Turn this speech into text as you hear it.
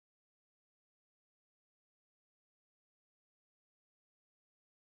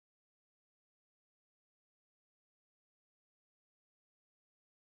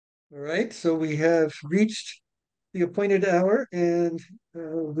All right, so we have reached the appointed hour and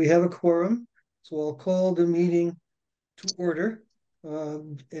we have a quorum. So I'll call the meeting to order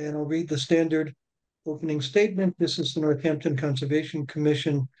and I'll read the standard opening statement. This is the Northampton Conservation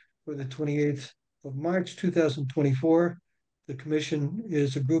Commission for the 28th of March, 2024. The commission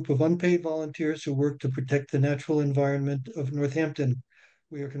is a group of unpaid volunteers who work to protect the natural environment of Northampton.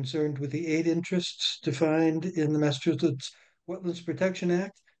 We are concerned with the 8 interests defined in the Massachusetts Wetlands Protection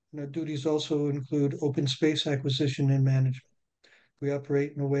Act, and our duties also include open space acquisition and management. We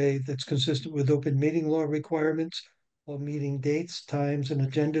operate in a way that's consistent with open meeting law requirements. All meeting dates, times, and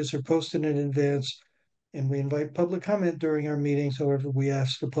agendas are posted in advance, and we invite public comment during our meetings. However, we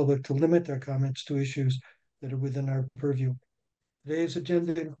ask the public to limit their comments to issues that are within our purview. Today's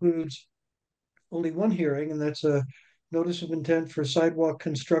agenda includes only one hearing, and that's a notice of intent for sidewalk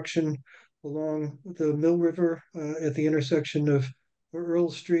construction along the Mill River at the intersection of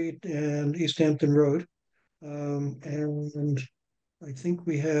Earl Street and East Hampton Road. And I think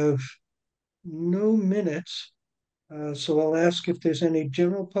we have no minutes. So I'll ask if there's any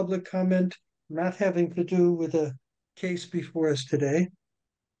general public comment not having to do with a case before us today.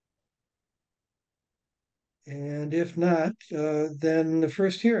 And if not, then the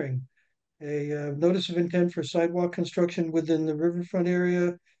first hearing, a notice of intent for sidewalk construction within the riverfront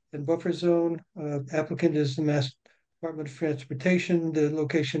area and buffer zone. Applicant is the Mass Department of Transportation. The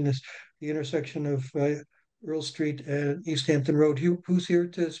location is the intersection of Earl Street and East Hampton Road. Who's here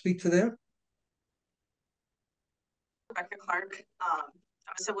to speak to that? Rebecca Clark. I'm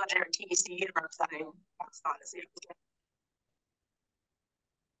a civil engineer at TEC representing MassDOT as the applicant.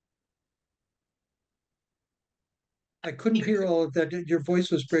 I couldn't hear all of that. Your voice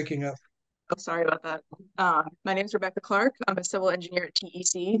was breaking up. Oh, sorry about that. My name is Rebecca Clark. I'm a civil engineer at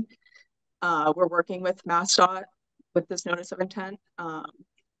TEC. We're working with MassDOT with this notice of intent.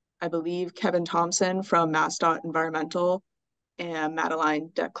 I believe Kevin Thompson from MassDOT Environmental and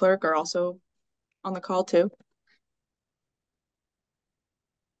Madeline Declerk are also on the call too.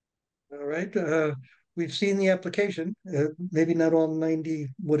 All right. We've seen the application, maybe not all 90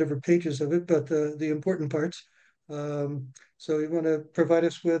 whatever pages of it, but the important parts. So you want to provide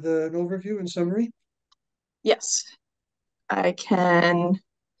us with an overview and summary? Yes, I can.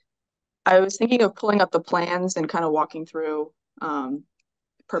 I was thinking of pulling up the plans and kind of walking through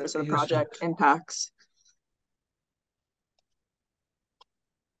purpose of the project, impacts.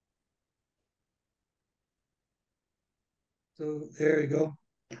 So there you go.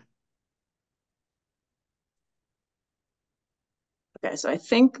 Okay, so I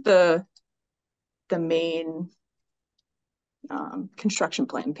think the main construction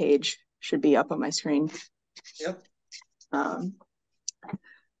plan page should be up on my screen. Yep.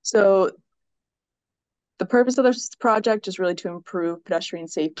 So the purpose of this project is really to improve pedestrian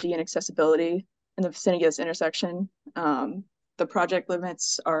safety and accessibility in the vicinity of this intersection. The project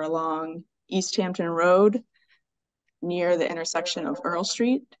limits are along East Hampton Road near the intersection of Earl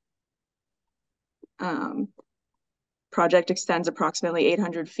Street. Project extends approximately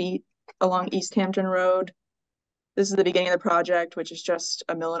 800 feet along East Hampton Road. This is the beginning of the project, which is just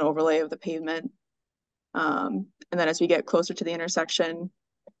a mill and overlay of the pavement. And then as we get closer to the intersection,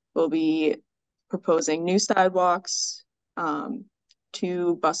 we'll be proposing new sidewalks,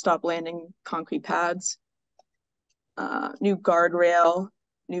 2 bus stop landing concrete pads, new guardrail,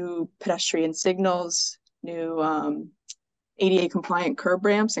 new pedestrian signals, new ADA compliant curb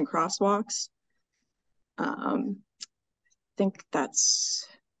ramps and crosswalks. I think that's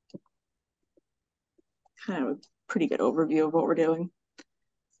kind of a pretty good overview of what we're doing.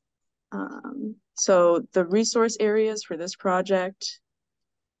 So the resource areas for this project,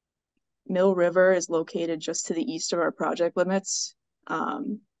 Mill River is located just to the east of our project limits.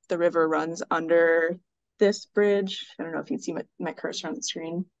 The river runs under this bridge. I don't know if you can see my cursor on the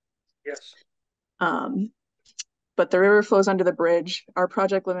screen. Yes. But the river flows under the bridge. Our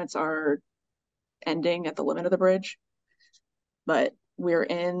project limits are ending at the limit of the bridge, but we're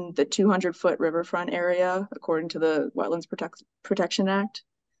in the 200-foot riverfront area according to the Wetlands Protection Act.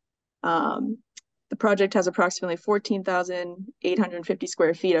 The project has approximately 14,850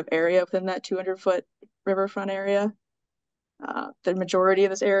 square feet of area within that 200-foot riverfront area. The majority of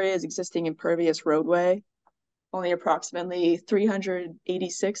this area is existing impervious roadway. Only approximately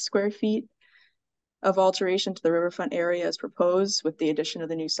 386 square feet of alteration to the riverfront area is proposed with the addition of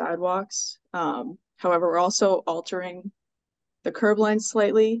the new sidewalks. However, we're also altering the curb lines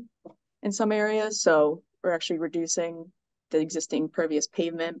slightly in some areas, so we're actually reducing the existing pervious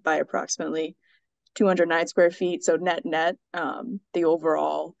pavement by approximately 209 square feet. So net, the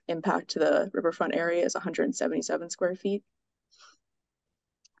overall impact to the riverfront area is 177 square feet.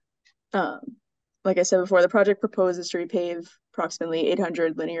 Um, like I said before, the project proposes to repave approximately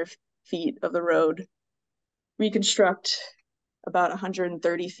 800 linear feet of the road, reconstruct about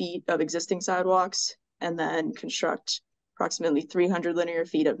 130 feet of existing sidewalks, and then construct approximately 300 linear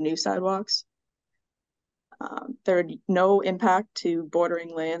feet of new sidewalks. There would be no impact to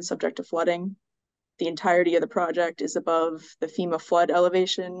bordering land subject to flooding. The entirety of the project is above the FEMA flood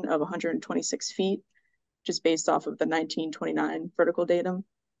elevation of 126 feet, which is based off of the 1929 vertical datum.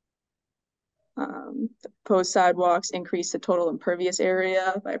 The proposed sidewalks increase the total impervious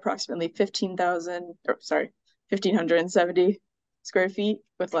area by approximately 1,570 square feet,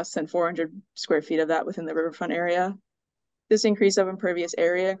 with less than 400 square feet of that within the riverfront area. This increase of impervious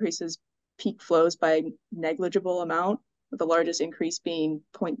area increases peak flows by negligible amount, with the largest increase being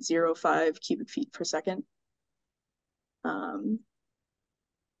 0.05 cubic feet per second. The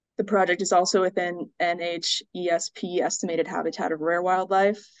project is also within NHESP estimated habitat of rare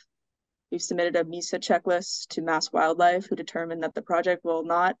wildlife. We've submitted a MESA checklist to Mass Wildlife, who determined that the project will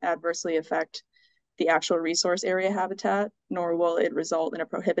not adversely affect the actual resource area habitat, nor will it result in a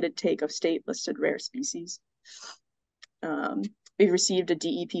prohibited take of state listed rare species. We've received a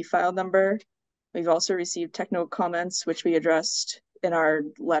DEP file number. We've also received technical comments, which we addressed in our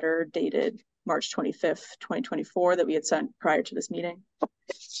letter dated March 25th, 2024, that we had sent prior to this meeting.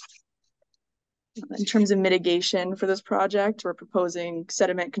 In terms of mitigation for this project, we're proposing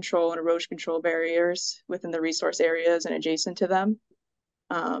sediment control and erosion control barriers within the resource areas and adjacent to them.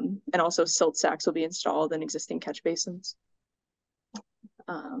 And also silt sacks will be installed in existing catch basins.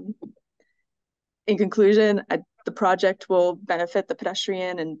 In conclusion, the project will benefit the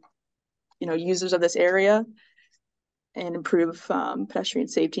pedestrian and users of this area and improve pedestrian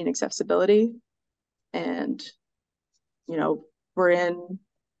safety and accessibility. And we're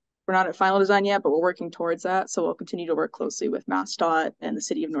not at final design yet, but we're working towards that. So we'll continue to work closely with MassDOT and the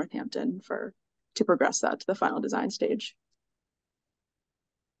city of Northampton to progress that to the final design stage.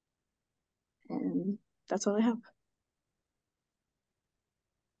 And that's all I have.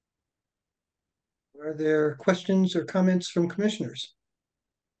 Are there questions or comments from commissioners?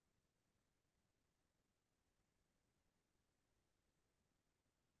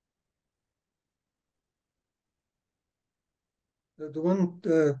 The one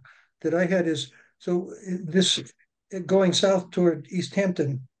that I had is, so this going south toward East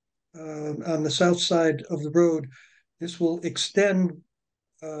Hampton, on the south side of the road, this will extend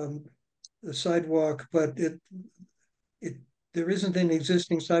the sidewalk, but there isn't an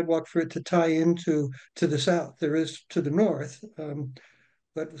existing sidewalk for it to tie into to the south. There is to the north,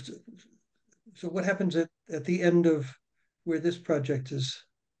 but so what happens at the end of where this project is?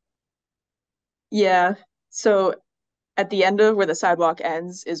 Yeah, so at the end of where the sidewalk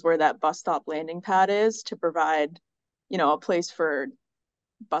ends is where that bus stop landing pad is, to provide, a place for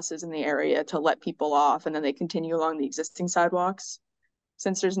buses in the area to let people off, and then they continue along the existing sidewalks.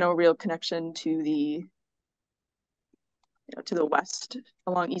 Since there's no real connection to the west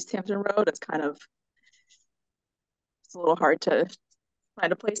along East Hampton Road, it's a little hard to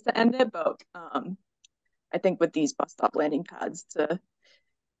find a place to end it. But I think with these bus stop landing pads, it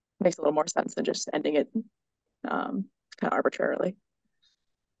makes a little more sense than just ending it kind of arbitrarily.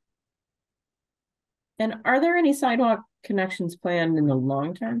 And are there any sidewalk connections planned in the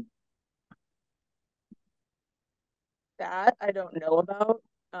long term? That I don't know about.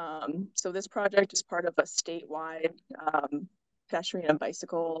 So this project is part of a statewide pedestrian and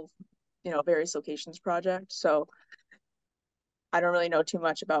bicycle, various locations project. So I don't really know too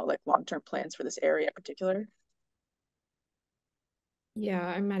much about like long-term plans for this area in particular. Yeah,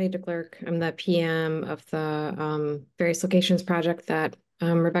 I'm Maddie DeClerc. I'm the PM of the various locations project that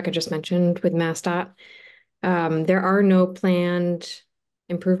Rebecca just mentioned with MassDOT. There are no planned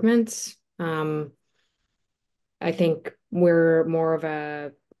improvements. I think we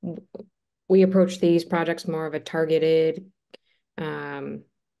approach these projects more of a targeted, kind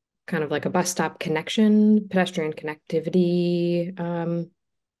of like a bus stop connection, pedestrian connectivity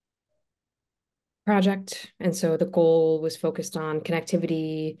project. And so the goal was focused on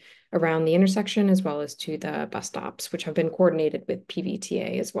connectivity around the intersection as well as to the bus stops, which have been coordinated with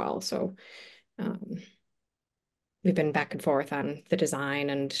PVTA as well. So we've been back and forth on the design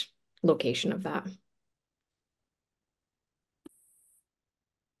and location of that.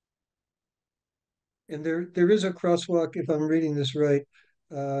 And there is a crosswalk, if I'm reading this right,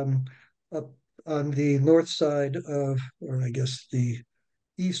 up on the north side of, or I guess the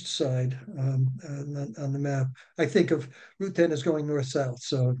east side, on the map. I think of Route 10 as going north-south,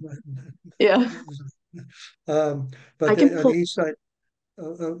 so Yeah. But on the east side,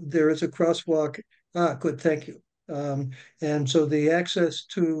 there is a crosswalk. Good, thank you. And so the access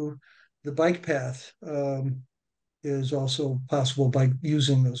to the bike path is also possible by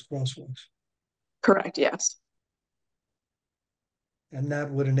using those crosswalks. Correct, yes. And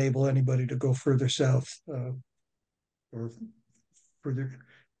that would enable anybody to go further south or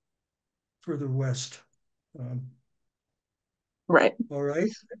further west. Right. All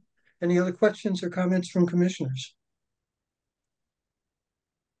right. Any other questions or comments from commissioners?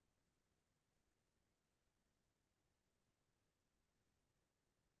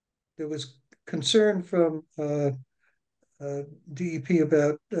 There was concern from DEP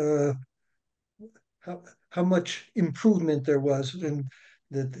about how much improvement there was, and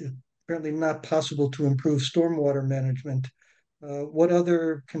that it's apparently not possible to improve stormwater management. What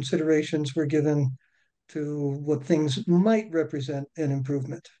other considerations were given to what things might represent an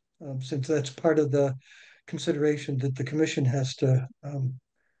improvement, since that's part of the consideration that the commission has to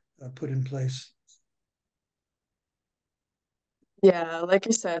put in place? Yeah, like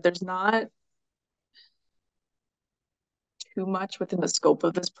I said, there's not too much within the scope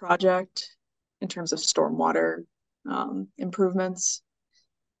of this project in terms of stormwater improvements.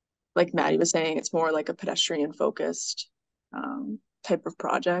 Like Maddie was saying, it's more like a pedestrian focused type of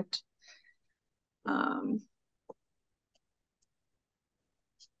project. Um,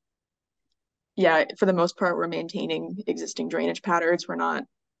 yeah, for the most part, we're maintaining existing drainage patterns. We're not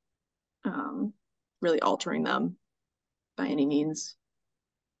really altering them by any means.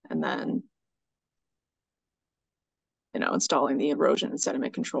 And then, installing the erosion and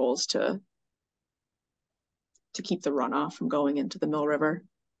sediment controls to keep the runoff from going into the Mill River.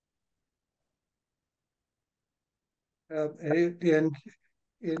 And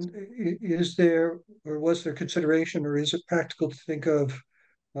is there, or was there consideration, or is it practical to think of,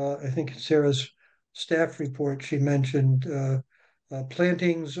 I think in Sarah's staff report, she mentioned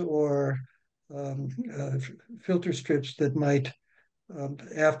plantings or filter strips that might,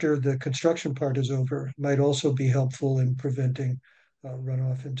 after the construction part is over, might also be helpful in preventing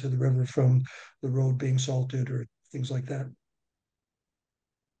runoff into the river from the road being salted or things like that.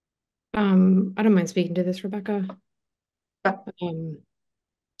 I don't mind speaking to this, Rebecca. Um,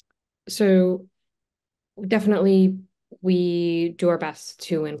 so definitely we do our best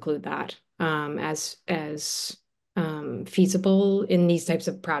to include that as feasible in these types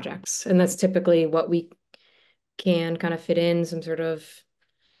of projects. And that's typically what we can kind of fit in, some sort of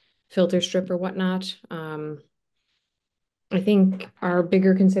filter strip or whatnot. I think our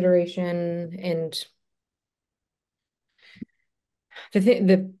bigger consideration and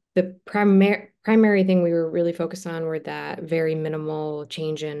the primary thing we were really focused on were that very minimal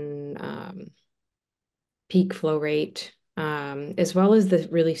change in peak flow rate, as well as the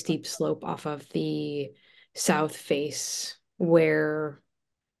really steep slope off of the south face where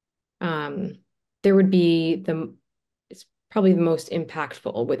there would be it's probably the most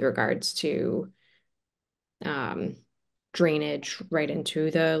impactful with regards to drainage right into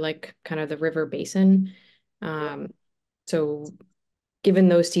the like kind of the river basin. So given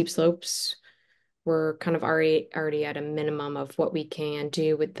those steep slopes, we're kind of already at a minimum of what we can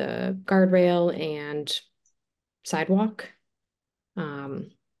do with the guardrail and sidewalk.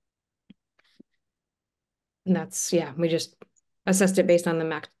 And that's, yeah, we just assessed it based on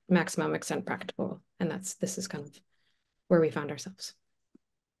the maximum extent practical. And this is kind of where we found ourselves.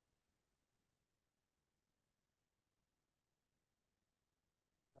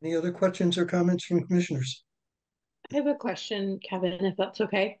 Any other questions or comments from commissioners? I have a question, Kevin, if that's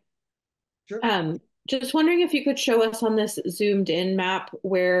okay. Sure. Just wondering if you could show us on this zoomed in map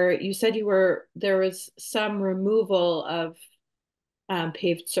where you said there was some removal of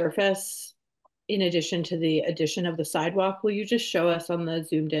paved surface in addition to the addition of the sidewalk. Will you just show us on the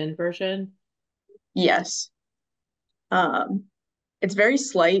zoomed in version? Yes. It's very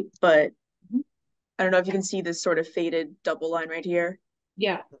slight, but I don't know if you can see this sort of faded double line right here.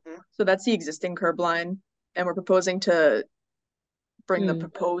 Yeah. So that's the existing curb line. And we're proposing to bring the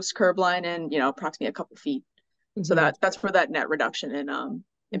proposed curb line in, approximately a couple feet. So that's where that net reduction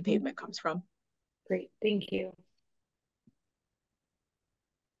in pavement comes from. Great, thank you.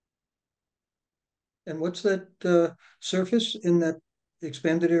 And what's that surface in that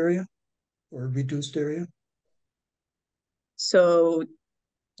expanded area or reduced area? So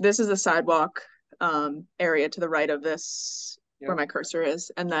this is the sidewalk area to the right of this, where my cursor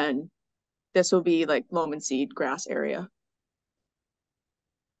is. And then this will be like loam and seed grass area.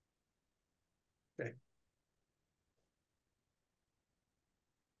 Okay.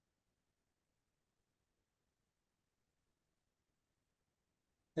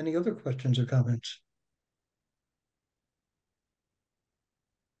 Any other questions or comments?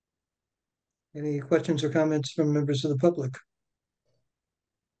 Any questions or comments from members of the public?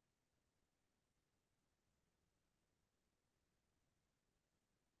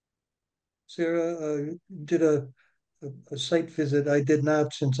 Sarah did a site visit. I did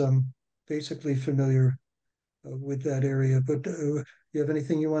not, since I'm basically familiar with that area. But you have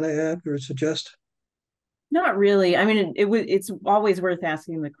anything you want to add or suggest? Not really. I mean, it's always worth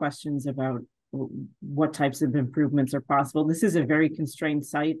asking the questions about what types of improvements are possible. This is a very constrained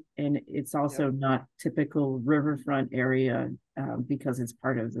site, and it's also not typical riverfront area because it's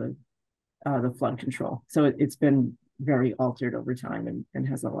part of the flood control. So it's been very altered over time and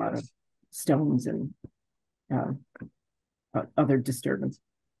has a lot of stones and other disturbance.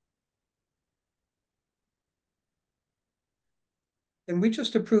 And we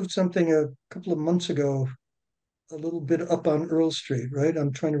just approved something a couple of months ago, a little bit up on Earl Street, right?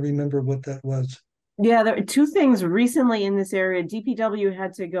 I'm trying to remember what that was. Yeah, there are two things recently in this area. DPW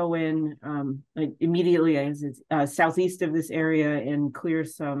had to go in like immediately as it's southeast of this area and clear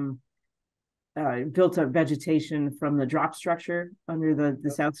some built up vegetation from the drop structure under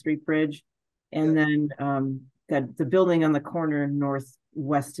the South Street Bridge. And then the building on the corner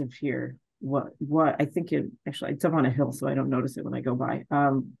northwest of here, what I think it actually, it's up on a hill, so I don't notice it when I go by,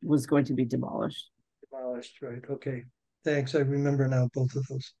 was going to be demolished. Demolished, right. Okay. Thanks. I remember now both of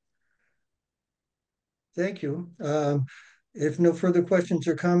those. Thank you. If no further questions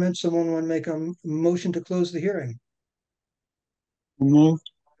or comments, someone want to make a motion to close the hearing? Moved.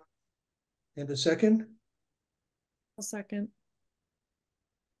 And a second? A second.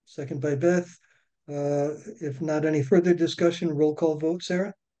 Second by Beth. If not any further discussion, roll call vote,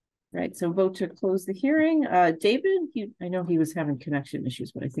 Sarah? Right, so vote to close the hearing. David, I know he was having connection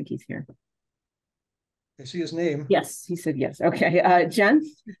issues, but I think he's here. I see his name. Yes, he said yes. Okay, Jen?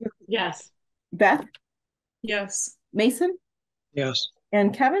 Yes. Beth? Yes. Mason? Yes.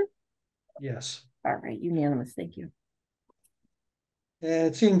 And Kevin? Yes. All right, unanimous, thank you. And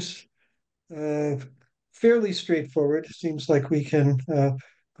it seems fairly straightforward. It seems like we can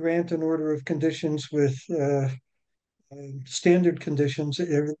grant an order of conditions with standard conditions.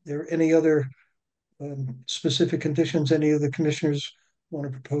 Are there any other specific conditions any of the commissioners want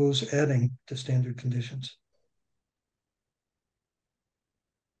to propose adding to standard conditions?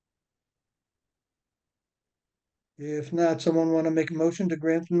 If not, someone want to make a motion to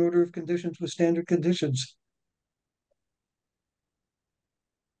grant an order of conditions with standard conditions?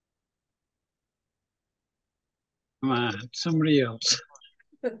 Come on, somebody else.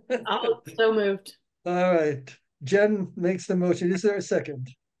 Oh, so moved. All right. Jen makes the motion. Is there a second?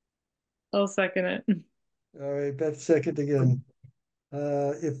 I'll second it. All right, Beth, second again.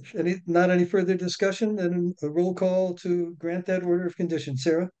 If not any further discussion, then a roll call to grant that order of conditions.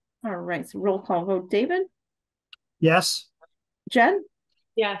 Sarah? All right, so roll call vote. David? Yes. Jen?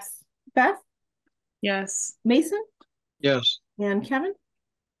 Yes. Beth? Yes. Mason? Yes. And Kevin?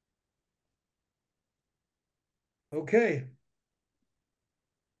 Okay.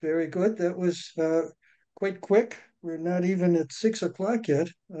 Very good. That was quite quick. We're not even at 6 o'clock yet.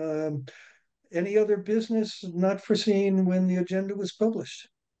 Any other business not foreseen when the agenda was published?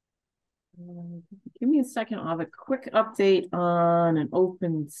 Give me a second. I'll have a quick update on an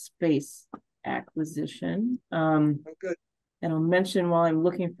open space acquisition. Oh, good. And I'll mention while I'm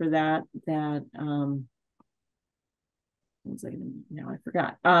looking for that, now I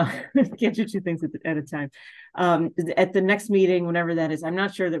forgot. Can't do two things at a time. At the next meeting, whenever that is, I'm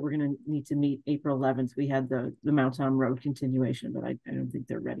not sure that we're going to need to meet April 11th. We had the Mount Tom Road continuation, but I don't think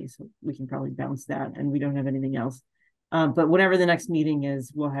they're ready, so we can probably bounce that, and we don't have anything else. But whenever the next meeting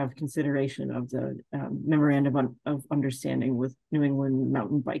is, we'll have consideration of the memorandum of understanding with New England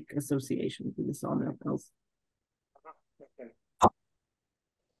Mountain Bike Association for the Sawmill Hills. Okay.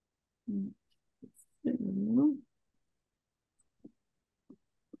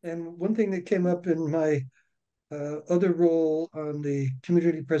 And one thing that came up in my other role on the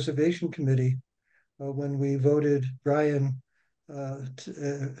Community Preservation Committee when we voted Brian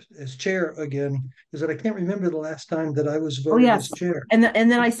as chair again is that I can't remember the last time that I was voted as chair. And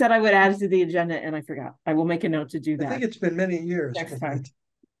then I said I would add it to the agenda, and I forgot. I will make a note to do that. I think it's been many years. Next time.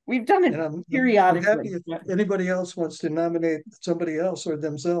 We've done it I'm periodically. happy if anybody else wants to nominate somebody else or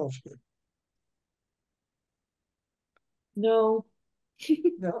themselves. No.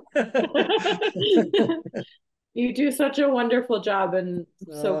 No. You do such a wonderful job, and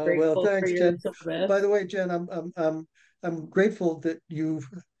so grateful well, thanks, for your Jen. service. By the way, Jen, I'm grateful that you've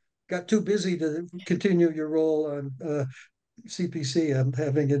got too busy to continue your role on CPC. I'm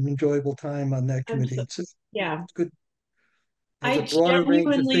having an enjoyable time on that committee. It's good. Has a broader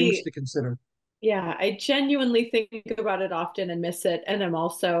range of things to consider. Yeah, I genuinely think about it often and miss it. And I'm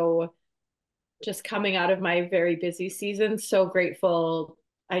also just coming out of my very busy season, so grateful.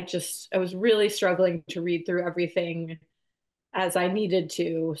 I was really struggling to read through everything as I needed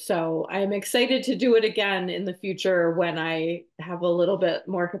to. So I'm excited to do it again in the future when I have a little bit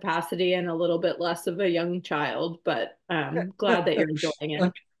more capacity and a little bit less of a young child, but I'm glad that you're enjoying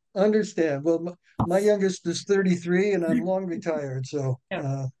it. Understand. Well, my youngest is 33 and I'm long retired. So,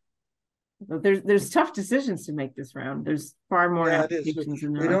 Yeah. There's tough decisions to make this round. There's far more yeah, it is. applications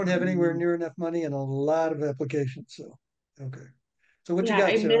than We there are. don't have anywhere near enough money and a lot of applications. So, okay. So what you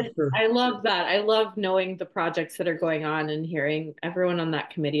Yeah, got, Sarah? I love that. I love knowing the projects that are going on and hearing everyone on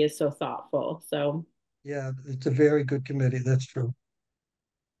that committee is so thoughtful. So Yeah, it's a very good committee. That's true.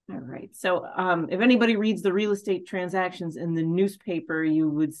 All right. So if anybody reads the real estate transactions in the newspaper, you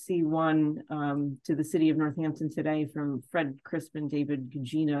would see one to the city of Northampton today from Fred Crisp and David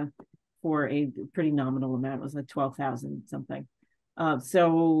Gugina for a pretty nominal amount. It was like 12,000 something.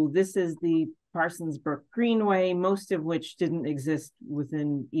 So this is the Parsons Brook Greenway, most of which didn't exist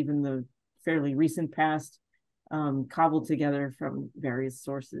within even the fairly recent past, cobbled together from various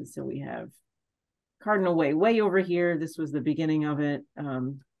sources. So we have Cardinal Way over here. This was the beginning of it.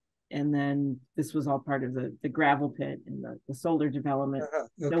 And then this was all part of the gravel pit and the solar development.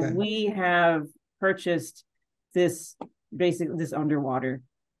 Okay. So we have purchased this basically this underwater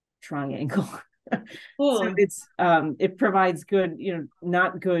triangle. cool. So it's it provides good,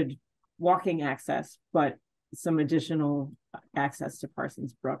 not good walking access, but some additional access to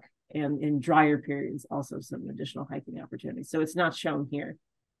Parsons Brook, and in drier periods also some additional hiking opportunities. So it's not shown here,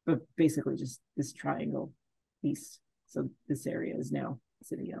 but basically just this triangle piece. So this area is now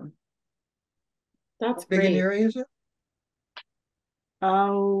city owned. That's How big an great. area is it?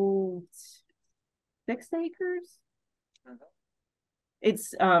 Oh, 6 acres.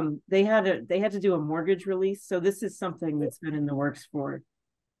 It's they had to do a mortgage release, so this is something that's been in the works for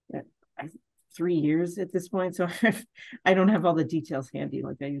 3 years at this point. So I don't have all the details handy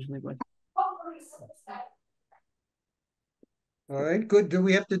like I usually would. All right, good. Do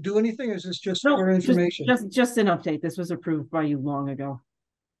we have to do anything or is this just No, for information? just an update. This was approved by you long ago.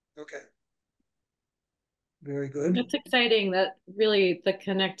 Okay. Very good. It's exciting that really the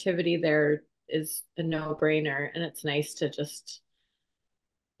connectivity there is a no-brainer, and it's nice to just,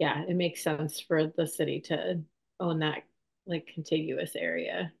 yeah, it makes sense for the city to own that like contiguous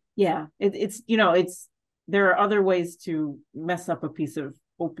area. Yeah, it's there are other ways to mess up a piece of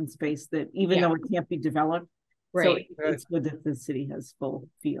open space that even Yeah. though it can't be developed. So Right. it's good that the city has full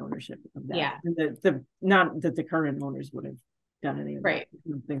fee ownership of that. Yeah. And the not that the current owners would have done any of Right. that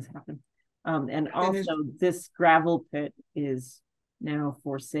when things happen. And And also this gravel pit is now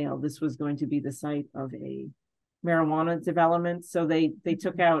for sale. This was going to be the site of a marijuana development. So they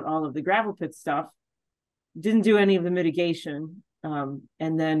took out all of the gravel pit stuff, didn't do any of the mitigation, and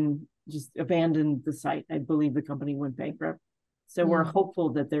then just abandoned the site. I believe the company went bankrupt. So we're hopeful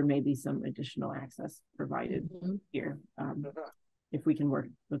that there may be some additional access provided here, if we can work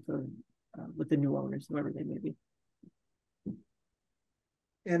with the new owners, whoever they may be.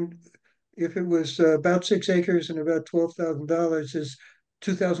 And if it was about 6 acres and about $12,000, is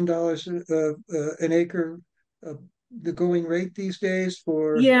 $2,000 an acre the going rate these days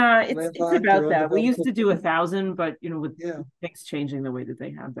for Yeah, it's landlocked about or that. We used undeveloped? to do 1,000, but with Yeah. things changing the way that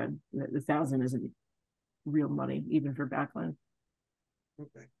they have been, the 1,000 isn't real money even for backland.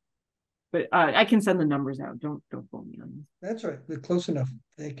 Okay. But I can send the numbers out. Don't quote me on this. That's right. They're close enough.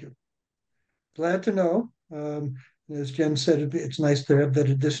 Thank you. Glad to know. As Jen said, it's nice to have that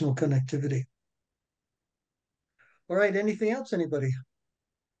additional connectivity. All right. Anything else, anybody?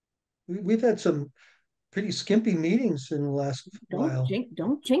 We've had some pretty skimpy meetings in the last while.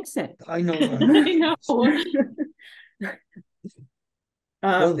 Don't jinx it. I know. I know.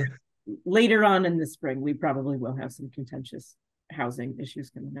 Well, Later on in the spring, we probably will have some contentious housing issues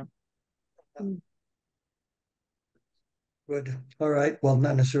coming up. good. All right. Well,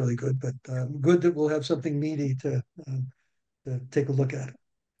 not necessarily good, but good that we'll have something meaty to take a look at.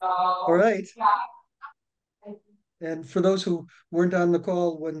 All right. And for those who weren't on the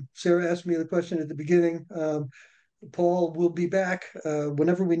call when Sarah asked me the question at the beginning, Paul will be back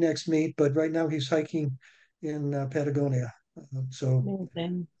whenever we next meet, but right now he's hiking in Patagonia. So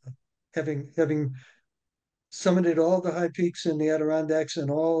Amazing. having summited all the high peaks in the Adirondacks and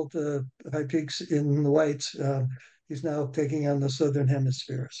all the high peaks in the Whites, he's now taking on the Southern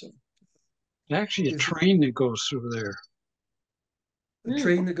Hemisphere. So Actually, a train that goes through there. the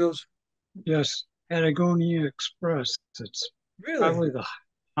train that goes, Yes, Patagonia Express. It's really? probably the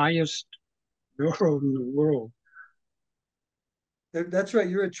highest railroad in the world. That's right.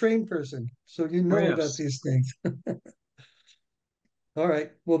 You're a train person, so you know about Yes. these things. All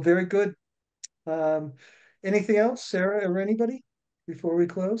right. Well, very good. Anything else, Sarah or anybody, before we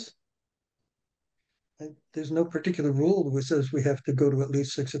close? there's no particular rule that says we have to go to at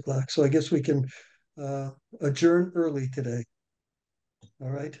least 6 o'clock. So I guess we can adjourn early today. All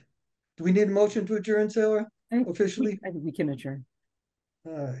right. Do we need a motion to adjourn, Sarah, officially? I think we can adjourn.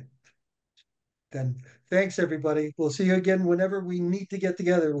 All right. Then thanks, everybody. We'll see you again whenever we need to get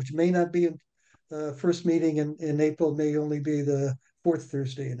together, which may not be first meeting in April, may only be the fourth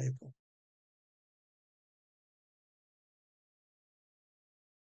Thursday in April.